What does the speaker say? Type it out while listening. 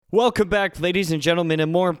Welcome back, ladies and gentlemen,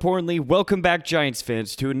 and more importantly, welcome back, Giants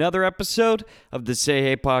fans, to another episode of the Say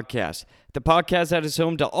Hey Podcast, the podcast that is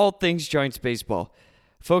home to all things Giants baseball.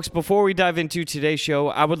 Folks, before we dive into today's show,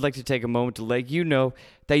 I would like to take a moment to let you know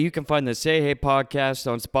that you can find the Say Hey Podcast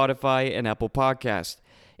on Spotify and Apple Podcasts.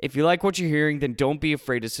 If you like what you're hearing, then don't be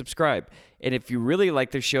afraid to subscribe. And if you really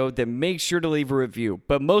like the show, then make sure to leave a review.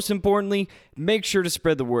 But most importantly, make sure to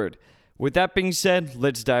spread the word. With that being said,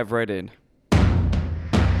 let's dive right in.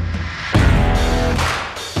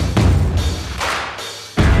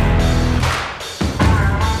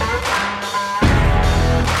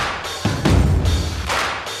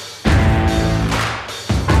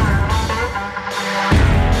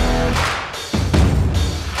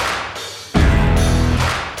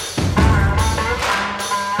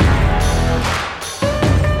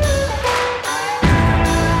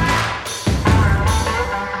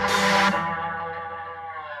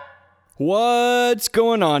 What's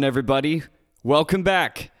going on, everybody? Welcome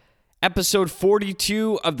back. Episode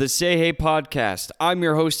 42 of the Say Hey Podcast. I'm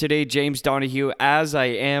your host today, James Donahue, as I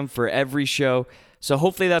am for every show, so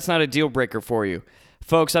hopefully that's not a deal breaker for you.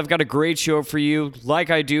 Folks, I've got a great show for you,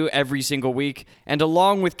 like I do every single week, and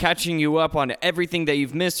along with catching you up on everything that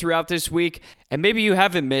you've missed throughout this week, and maybe you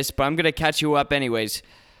haven't missed, but I'm going to catch you up anyways.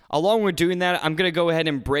 Along with doing that, I'm going to go ahead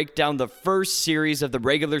and break down the first series of the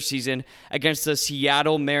regular season against the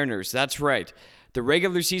Seattle Mariners. That's right. The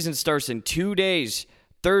regular season starts in 2 days.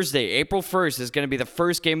 Thursday, April 1st is going to be the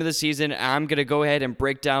first game of the season. I'm going to go ahead and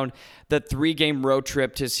break down the 3-game road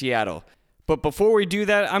trip to Seattle. But before we do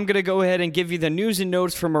that, I'm going to go ahead and give you the news and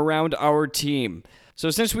notes from around our team. So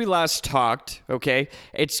since we last talked,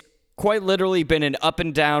 it's quite literally been an up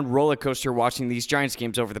and down roller coaster watching these Giants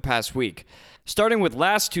games over the past week. Starting with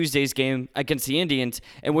last Tuesday's game against the Indians,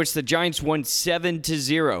 in which the Giants won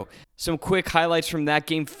 7-0. Some quick highlights from that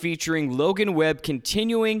game featuring Logan Webb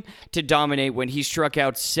continuing to dominate when he struck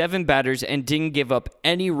out 7 batters and didn't give up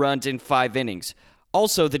any runs in 5 innings.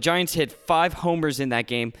 Also, the Giants hit 5 homers in that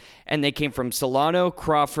game, and they came from Solano,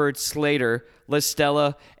 Crawford, Slater,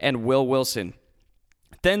 LaStella, and Will Wilson.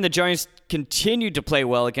 Then the Giants continued to play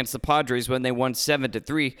well against the Padres when they won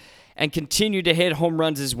 7-3 and continued to hit home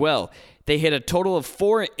runs as well. They hit a total of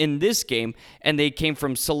 4 in this game, and they came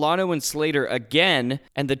from Solano and Slater again,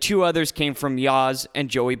 and the 2 others came from Yaz and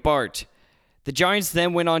Joey Bart. The Giants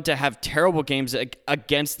then went on to have terrible games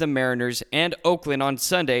against the Mariners and Oakland on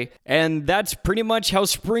Sunday, and that's pretty much how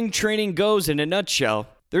spring training goes in a nutshell.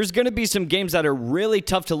 There's going to be some games that are really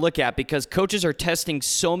tough to look at because coaches are testing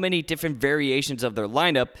so many different variations of their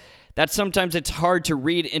lineup that sometimes it's hard to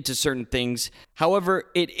read into certain things. However,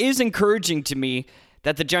 it is encouraging to me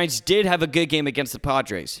that the Giants did have a good game against the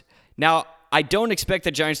Padres. Now, I don't expect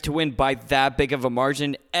the Giants to win by that big of a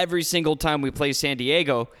margin every single time we play San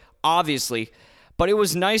Diego, obviously, but it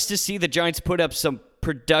was nice to see the Giants put up some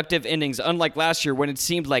productive innings, unlike last year when it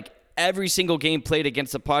seemed like every single game played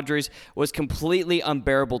against the Padres was completely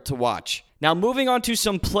unbearable to watch. Now, moving on to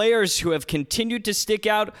some players who have continued to stick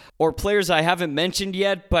out, or players I haven't mentioned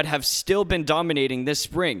yet but have still been dominating this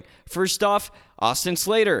spring. First off, Austin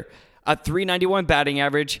Slater. A .391 batting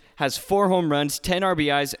average, has 4 home runs, 10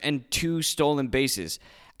 RBIs, and 2 stolen bases.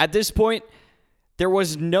 At this point, there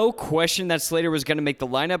was no question that Slater was going to make the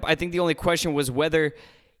lineup. I think the only question was whether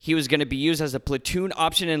he was going to be used as a platoon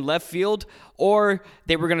option in left field, or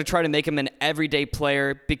they were going to try to make him an everyday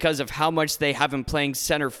player because of how much they have him playing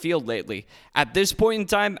center field lately. At this point in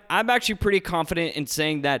time, I'm actually pretty confident in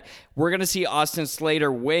saying that we're going to see Austin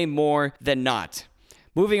Slater way more than not.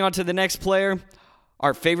 Moving on to the next player,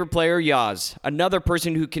 our favorite player, Yaz, another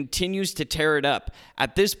person who continues to tear it up.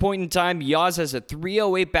 At this point in time, Yaz has a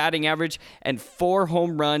 .308 batting average and 4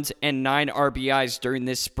 home runs and 9 RBIs during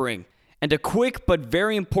this spring. And a quick but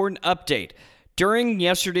very important update. During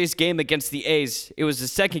yesterday's game against the A's, it was the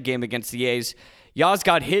second game against the A's, Yaz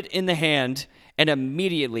got hit in the hand and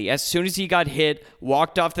immediately, as soon as he got hit,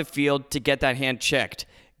 walked off the field to get that hand checked.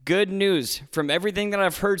 Good news. From everything that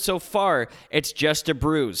I've heard so far, it's just a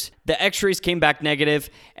bruise. The x-rays came back negative,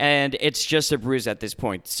 and it's just a bruise at this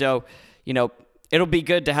point. So, it'll be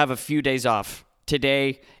good to have a few days off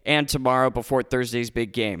today and tomorrow before Thursday's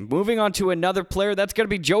big game. Moving on to another player, that's going to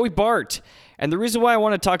be Joey Bart. And the reason why I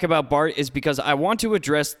want to talk about Bart is because I want to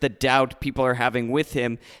address the doubt people are having with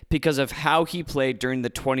him because of how he played during the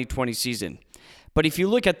 2020 season. But if you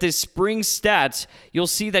look at this spring stats, you'll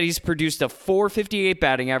see that he's produced a .458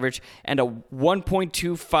 batting average and a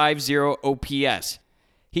 1.250 OPS.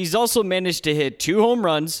 He's also managed to hit 2 home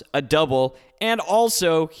runs, a double, and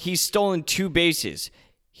also he's stolen 2 bases.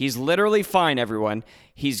 He's literally fine, everyone.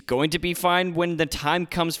 He's going to be fine when the time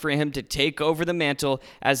comes for him to take over the mantle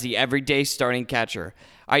as the everyday starting catcher.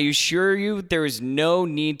 I assure you there is no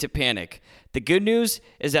need to panic. The good news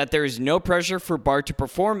is that there is no pressure for Bart to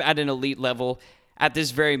perform at an elite level at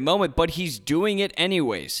this very moment, but he's doing it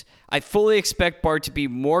anyways. I fully expect Bart to be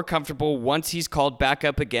more comfortable once he's called back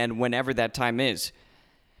up again whenever that time is.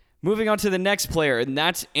 Moving on to the next player, and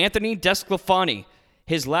that's Anthony DeSclafani.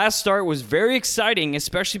 His last start was very exciting,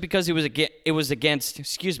 especially because it was against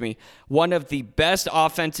one of the best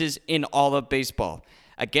offenses in all of baseball.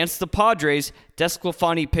 Against the Padres,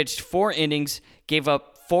 DeSclafani pitched 4 innings, gave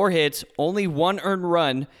up 4 hits, only 1 earned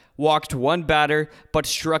run, walked 1 batter, but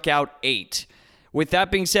struck out 8. With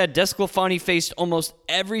that being said, DeSclafani faced almost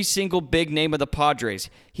every single big name of the Padres.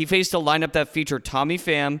 He faced a lineup that featured Tommy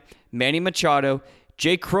Pham, Manny Machado,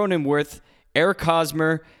 Jake Cronenworth, Eric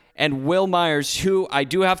Hosmer, and Will Myers, who I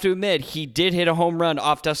do have to admit, he did hit a home run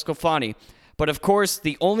off DeSclafani. But of course,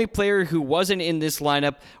 the only player who wasn't in this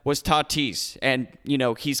lineup was Tatis, and,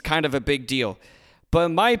 he's kind of a big deal. But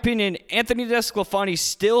in my opinion, Anthony DeSclafani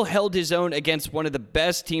still held his own against one of the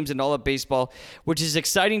best teams in all of baseball, which is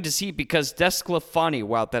exciting to see because DeSclafani,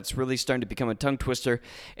 wow, that's really starting to become a tongue twister,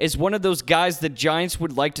 is one of those guys the Giants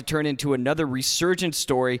would like to turn into another resurgent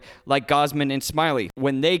story like Gausman and Smiley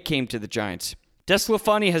when they came to the Giants.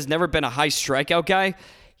 DeSclafani has never been a high strikeout guy.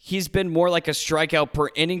 He's been more like a strikeout per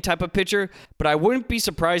inning type of pitcher, but I wouldn't be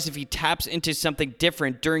surprised if he taps into something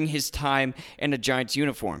different during his time in a Giants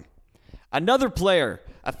uniform. Another player,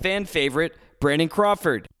 a fan favorite, Brandon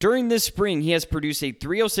Crawford. During this spring, he has produced a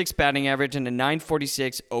 .306 batting average and a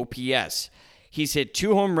 .946 OPS. He's hit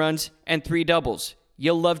 2 home runs and 3 doubles.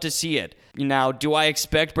 You'll love to see it. Now, do I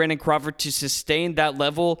expect Brandon Crawford to sustain that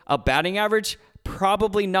level of batting average?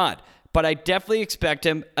 Probably not. But I definitely expect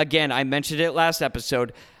him, again, I mentioned it last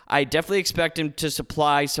episode, I definitely expect him to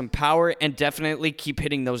supply some power and definitely keep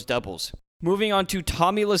hitting those doubles. Moving on to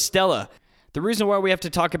Tommy La Stella. The reason why we have to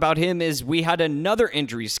talk about him is we had another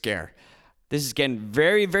injury scare. This is getting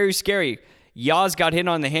very, very scary. Yaz got hit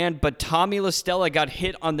on the hand, but Tommy La Stella got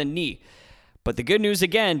hit on the knee. But the good news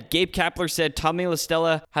again, Gabe Kapler said Tommy La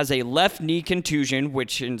Stella has a left knee contusion,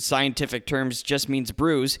 which in scientific terms just means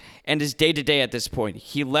bruise, and is day-to-day at this point.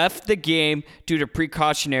 He left the game due to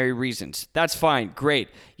precautionary reasons. That's fine, great.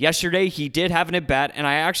 Yesterday, he did have an at-bat, and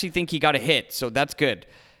I actually think he got a hit, so that's good.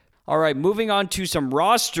 All right, moving on to some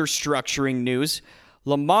roster structuring news.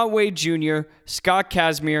 LaMonte Wade Jr., Scott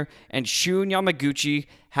Kazmir, and Shun Yamaguchi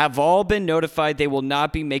have all been notified they will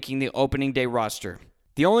not be making the opening day roster.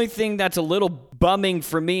 The only thing that's a little bumming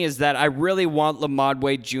for me is that I really want LaMonte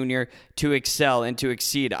Wade Jr. to excel and to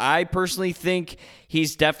exceed. I personally think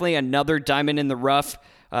he's definitely another diamond in the rough.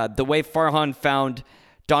 The way Farhan found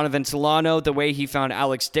Donovan Solano, the way he found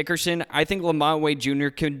Alex Dickerson, I think LaMonte Wade Jr.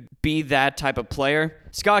 could be that type of player.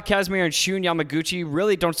 Scott Kazmir and Shun Yamaguchi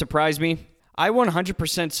really don't surprise me. I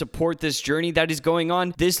 100% support this journey that is going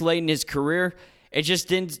on this late in his career. It just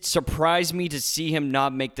didn't surprise me to see him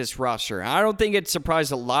not make this roster. I don't think it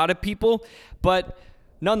surprised a lot of people, but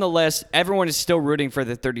nonetheless, everyone is still rooting for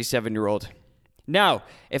the 37-year-old. Now,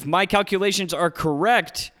 if my calculations are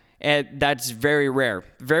correct, that's very rare.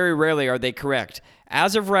 Very rarely are they correct.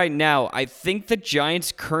 As of right now, I think the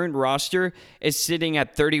Giants' current roster is sitting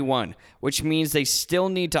at 31, which means they still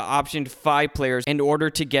need to option 5 players in order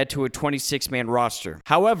to get to a 26-man roster.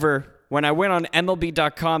 However, when I went on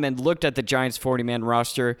MLB.com and looked at the Giants' 40-man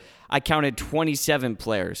roster, I counted 27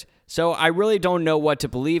 players. So I really don't know what to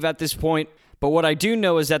believe at this point, but what I do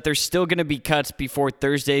know is that there's still going to be cuts before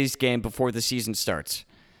Thursday's game before the season starts.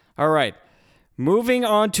 All right, moving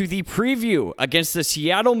on to the preview against the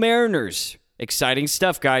Seattle Mariners. Exciting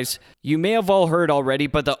stuff, guys. You may have all heard already,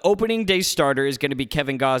 but the opening day starter is going to be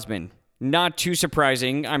Kevin Gausman. Not too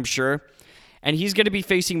surprising, I'm sure. And he's going to be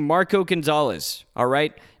facing Marco Gonzalez, all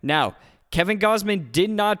right? Now, Kevin Gausman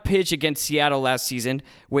did not pitch against Seattle last season,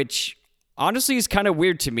 which honestly is kind of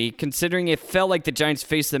weird to me, considering it felt like the Giants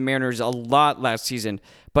faced the Mariners a lot last season,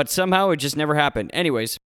 but somehow it just never happened.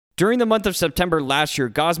 Anyways, during the month of September last year,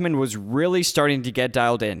 Gausman was really starting to get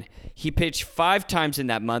dialed in. He pitched 5 times in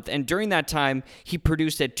that month, and during that time, he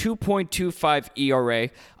produced a 2.25 ERA.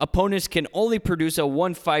 Opponents can only produce a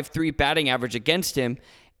 1.53 batting average against him,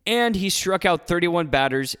 and he struck out 31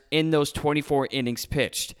 batters in those 24 innings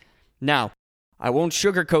pitched. Now, I won't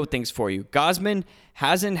sugarcoat things for you. Gausman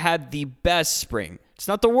hasn't had the best spring. It's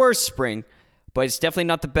not the worst spring, but it's definitely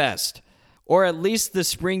not the best. Or at least the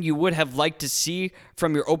spring you would have liked to see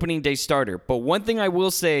from your opening day starter. But one thing I will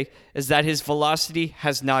say is that his velocity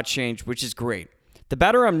has not changed, which is great. The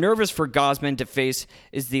batter I'm nervous for Gausman to face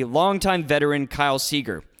is the longtime veteran Kyle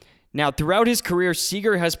Seager. Now, throughout his career,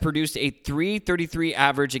 Seager has produced a .333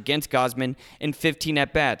 average against Gausman in 15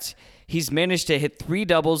 at-bats. He's managed to hit 3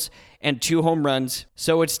 doubles and 2 home runs,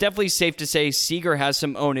 so it's definitely safe to say Seager has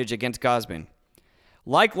some ownage against Gausman.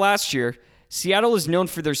 Like last year, Seattle is known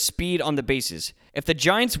for their speed on the bases. If the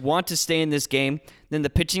Giants want to stay in this game, then the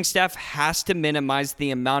pitching staff has to minimize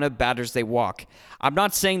the amount of batters they walk. I'm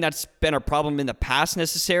not saying that's been a problem in the past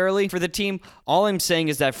necessarily for the team. All I'm saying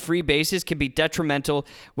is that free bases can be detrimental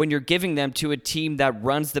when you're giving them to a team that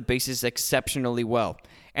runs the bases exceptionally well.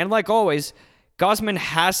 And like always, Gausman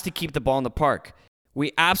has to keep the ball in the park.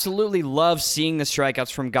 We absolutely love seeing the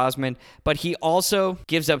strikeouts from Gausman, but he also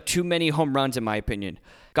gives up too many home runs in my opinion.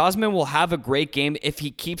 Gausman will have a great game if he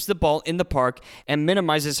keeps the ball in the park and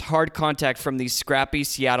minimizes hard contact from these scrappy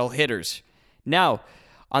Seattle hitters. Now,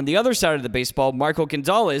 on the other side of the baseball, Marco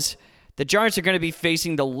Gonzalez, the Giants are going to be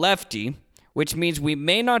facing the lefty, which means we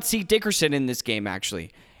may not see Dickerson in this game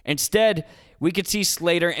actually. Instead, we could see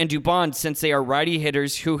Slater and Dubon since they are righty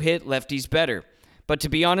hitters who hit lefties better. But to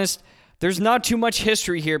be honest, there's not too much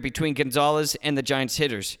history here between Gonzalez and the Giants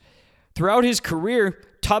hitters. Throughout his career,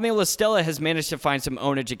 Tommy La Stella has managed to find some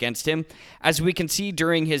ownage against him. As we can see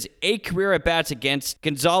during his 8 career at-bats against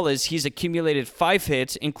Gonzalez, he's accumulated 5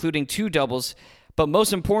 hits, including 2 doubles, but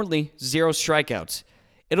most importantly, 0 strikeouts.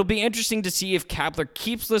 It'll be interesting to see if Kapler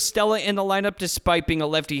keeps La Stella in the lineup despite being a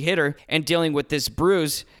lefty hitter and dealing with this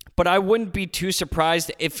bruise, but I wouldn't be too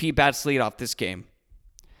surprised if he bats leadoff this game.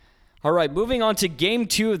 All right, moving on to Game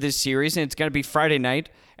 2 of this series, and it's going to be Friday night,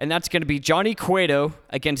 and that's going to be Johnny Cueto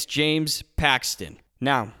against James Paxton.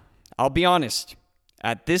 Now, I'll be honest,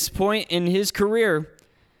 at this point in his career,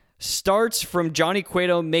 starts from Johnny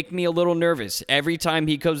Cueto make me a little nervous every time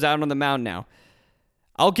he goes out on the mound now.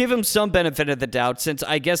 I'll give him some benefit of the doubt since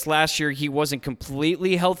I guess last year he wasn't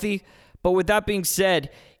completely healthy, but with that being said,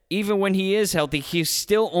 even when he is healthy, he's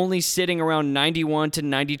still only sitting around 91 to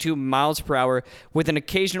 92 miles per hour with an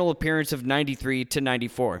occasional appearance of 93 to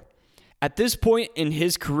 94. At this point in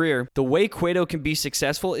his career, the way Cueto can be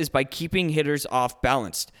successful is by keeping hitters off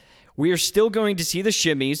balanced. We are still going to see the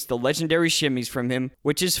shimmies, the legendary shimmies from him,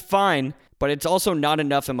 which is fine, but it's also not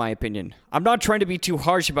enough in my opinion. I'm not trying to be too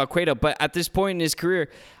harsh about Cueto, but at this point in his career,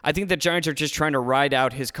 I think the Giants are just trying to ride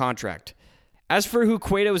out his contract. As for who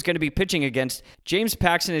Cueto is going to be pitching against, James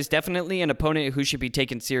Paxton is definitely an opponent who should be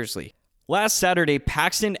taken seriously. Last Saturday,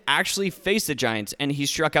 Paxton actually faced the Giants, and he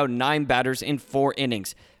struck out 9 batters in 4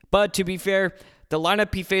 innings. But to be fair, the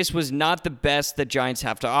lineup he faced was not the best the Giants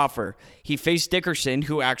have to offer. He faced Dickerson,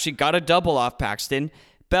 who actually got a double off Paxton,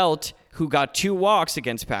 Belt, who got 2 walks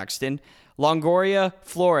against Paxton, Longoria,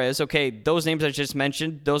 Flores. Okay, those names I just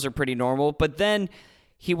mentioned, those are pretty normal. But then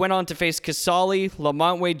he went on to face Casali,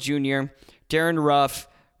 Lamont Wade Jr., Darren Ruff,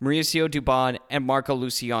 Mauricio Dubon, and Marco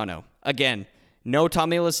Luciano. Again, no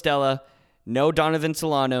Tommy La Stella, no Donovan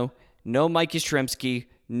Solano, no Mike Yastrzemski,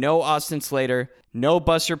 no Austin Slater, no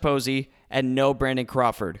Buster Posey, and no Brandon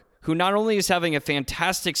Crawford, who not only is having a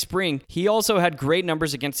fantastic spring, he also had great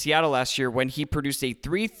numbers against Seattle last year when he produced a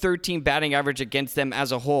 .313 batting average against them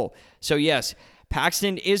as a whole. So yes,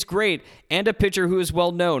 Paxton is great and a pitcher who is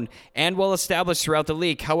well known and well established throughout the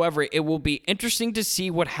league. However, it will be interesting to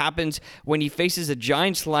see what happens when he faces a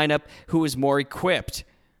Giants lineup who is more equipped.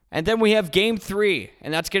 And then we have Game 3,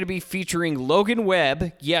 and that's going to be featuring Logan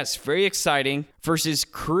Webb, yes, very exciting, versus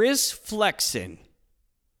Chris Flexen.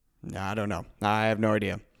 I don't know. I have no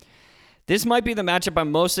idea. This might be the matchup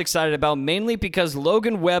I'm most excited about, mainly because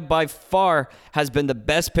Logan Webb by far has been the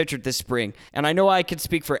best pitcher this spring. And I know I can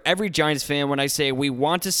speak for every Giants fan when I say we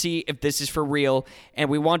want to see if this is for real, and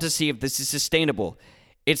we want to see if this is sustainable.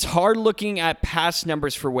 It's hard looking at past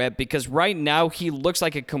numbers for Webb because right now he looks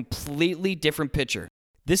like a completely different pitcher.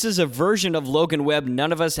 This is a version of Logan Webb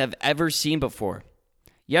none of us have ever seen before.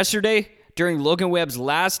 Yesterday, during Logan Webb's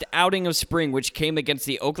last outing of spring, which came against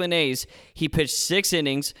the Oakland A's, he pitched 6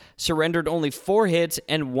 innings, surrendered only 4 hits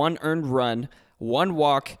and 1 earned run, 1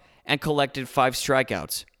 walk, and collected 5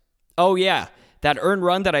 strikeouts. Oh yeah, that earned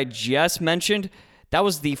run that I just mentioned, that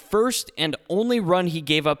was the first and only run he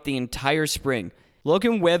gave up the entire spring.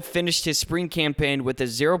 Logan Webb finished his spring campaign with a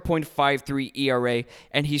 0.53 ERA,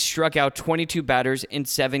 and he struck out 22 batters in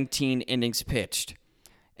 17 innings pitched.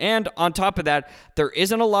 And on top of that, there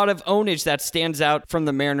isn't a lot of ownage that stands out from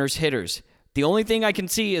the Mariners hitters. The only thing I can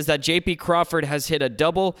see is that J.P. Crawford has hit a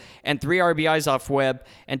double and 3 RBIs off Webb,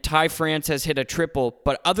 and Ty France has hit a triple,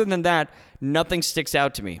 but other than that, nothing sticks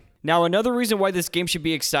out to me. Now, another reason why this game should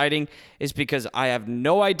be exciting is because I have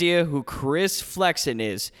no idea who Chris Flexen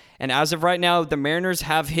is. And as of right now, the Mariners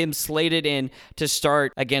have him slated in to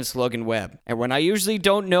start against Logan Webb. And when I usually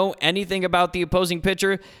don't know anything about the opposing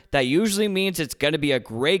pitcher, that usually means it's going to be a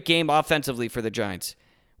great game offensively for the Giants.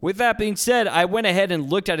 With that being said, I went ahead and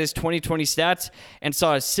looked at his 2020 stats and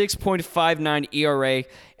saw a 6.59 ERA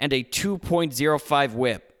and a 2.05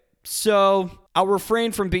 whip. So I'll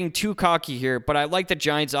refrain from being too cocky here, but I like the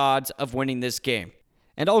Giants' odds of winning this game.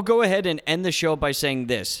 And I'll go ahead and end the show by saying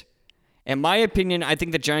this. In my opinion, I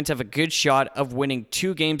think the Giants have a good shot of winning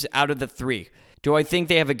 2 games out of the 3. Do I think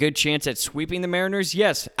they have a good chance at sweeping the Mariners?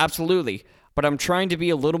 Yes, absolutely. But I'm trying to be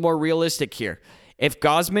a little more realistic here. If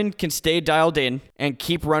Gausman can stay dialed in and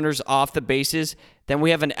keep runners off the bases, then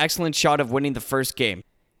we have an excellent shot of winning the first game.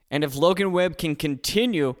 And if Logan Webb can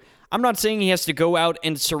continue, I'm not saying he has to go out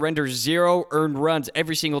and surrender 0 earned runs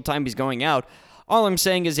every single time he's going out. All I'm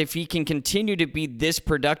saying is if he can continue to be this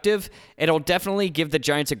productive, it'll definitely give the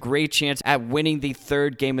Giants a great chance at winning the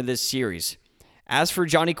 3rd game of this series. As for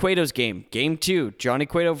Johnny Cueto's game, Game 2, Johnny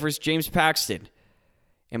Cueto versus James Paxton.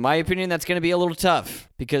 In my opinion, that's going to be a little tough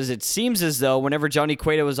because it seems as though whenever Johnny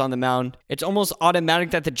Cueto is on the mound, it's almost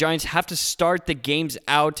automatic that the Giants have to start the games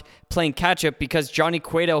out playing catch-up because Johnny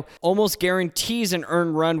Cueto almost guarantees an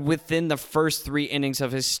earned run within the first 3 innings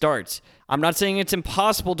of his starts. I'm not saying it's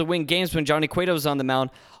impossible to win games when Johnny Cueto is on the mound.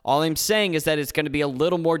 All I'm saying is that it's going to be a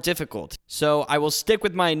little more difficult. So I will stick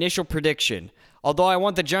with my initial prediction. Although I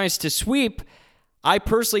want the Giants to sweep, I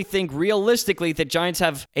personally think realistically the Giants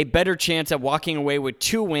have a better chance at walking away with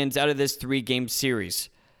 2 wins out of this 3-game series.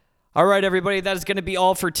 All right, everybody, that is going to be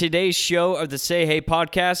all for today's show of the Say Hey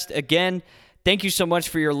podcast. Again, thank you so much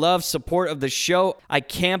for your love, support of the show. I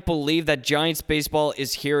can't believe that Giants baseball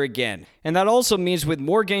is here again. And that also means with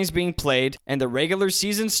more games being played and the regular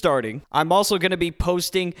season starting, I'm also going to be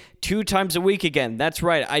posting 2 times a week again. That's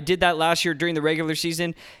right. I did that last year during the regular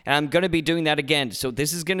season, and I'm going to be doing that again. So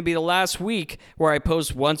this is going to be the last week where I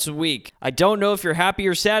post once a week. I don't know if you're happy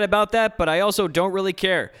or sad about that, but I also don't really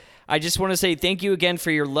care. I just want to say thank you again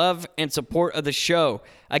for your love and support of the show.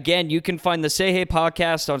 Again, you can find the Say Hey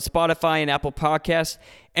podcast on Spotify and Apple Podcasts,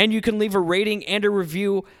 and you can leave a rating and a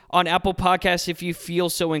review on Apple Podcasts if you feel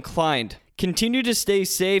so inclined. Continue to stay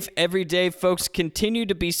safe every day, folks. Continue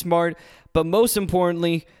to be smart, but most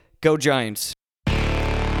importantly, go Giants.